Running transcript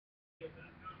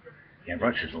And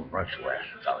Russia's last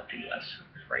solid to U.S.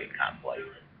 Freight convoy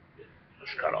was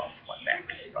cut off, went back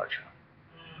to Russia.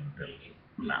 The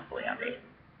monopoly on aid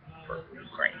for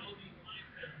Ukraine.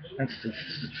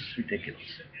 It's ridiculous.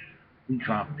 We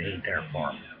dropped aid there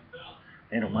for them.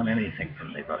 They don't want anything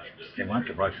from the Russians. They want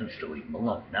the Russians to leave them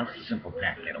alone. That's the simple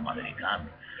fact. They don't want any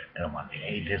economy. They don't want the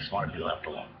aid. They just want to be left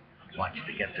alone. They want you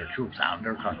to get their troops out of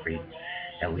their country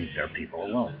and leave their people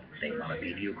alone. They want to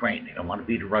be the Ukraine. They don't want to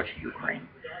be the Russia-Ukraine.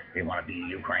 They want to be the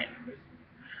Ukraine.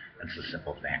 That's the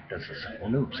simple fact. That's the simple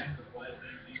news.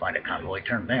 That's why the convoy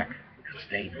turned back. Because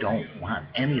they don't want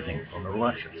anything from the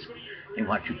Russians. They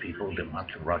want you people, they want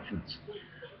the Russians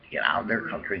to get out of their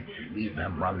country and leave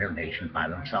them run their nation by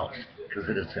themselves. Because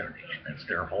it is their nation. It's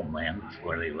their homeland. It's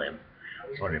where they live.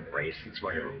 It's where they're raised. It's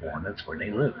where they were born. It's where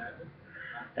they live.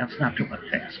 That's not too much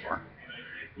to ask for.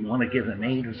 You want to give them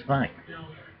aid, it's fine.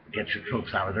 Get your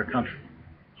troops out of their country.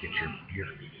 Get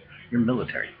your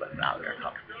military equipment out of their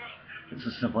country. It's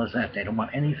as simple as that. They don't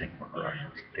want anything from the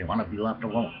Russians. They want to be left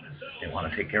alone. They want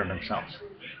to take care of themselves.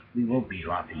 We will be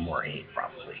dropping more aid,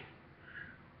 probably.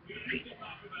 The people.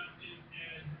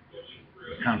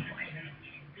 The convoy.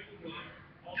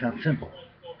 It's that simple.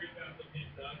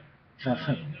 It's that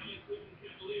simple.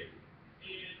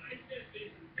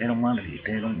 They don't want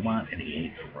any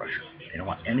aid from Russia. They don't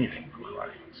want anything from the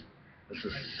Russians. This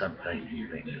is something you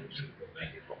news.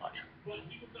 Thank you for watching.